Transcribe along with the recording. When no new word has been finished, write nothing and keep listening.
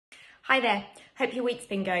Hi there, hope your week's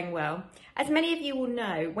been going well. As many of you will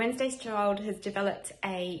know, Wednesday's Child has developed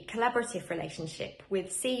a collaborative relationship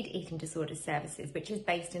with Seed Eating Disorder Services, which is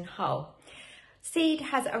based in Hull. Seed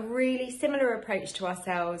has a really similar approach to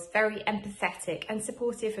ourselves, very empathetic and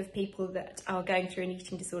supportive of people that are going through an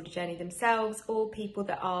eating disorder journey themselves, or people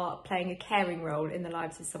that are playing a caring role in the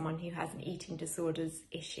lives of someone who has an eating disorders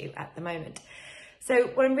issue at the moment. So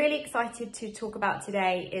what I'm really excited to talk about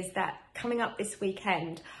today is that coming up this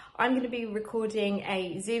weekend, I'm going to be recording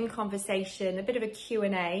a Zoom conversation, a bit of a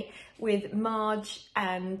Q&A with Marg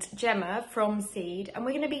and Gemma from Seed, and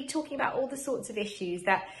we're going to be talking about all the sorts of issues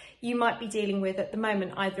that you might be dealing with at the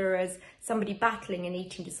moment, either as somebody battling an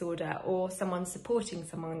eating disorder or someone supporting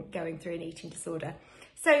someone going through an eating disorder.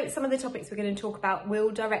 So some of the topics we're going to talk about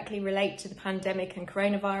will directly relate to the pandemic and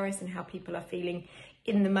coronavirus and how people are feeling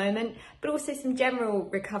in the moment, but also some general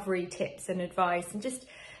recovery tips and advice and just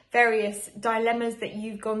various dilemmas that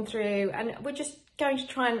you've gone through, and we're just going to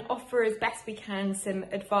try and offer as best we can some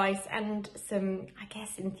advice and some, I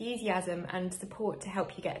guess, enthusiasm and support to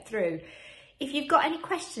help you get through. If you've got any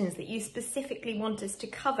questions that you specifically want us to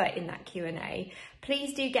cover in that Q&A,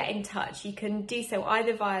 please do get in touch. You can do so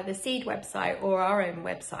either via the Seed website or our own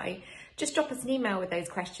website. Just drop us an email with those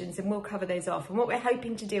questions and we'll cover those off. And what we're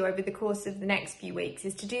hoping to do over the course of the next few weeks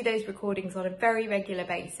is to do those recordings on a very regular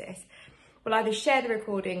basis. We'll either share the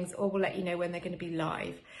recordings or we'll let you know when they're going to be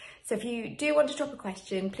live. So if you do want to drop a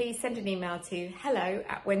question, please send an email to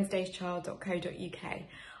hello@wednesdayschild.co.uk.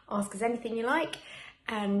 Ask us anything you like,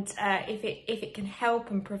 and if it can help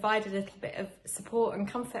and provide a little bit of support and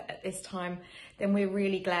comfort at this time, then we're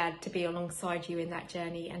really glad to be alongside you in that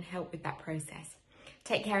journey and help with that process.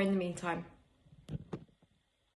 Take care in the meantime.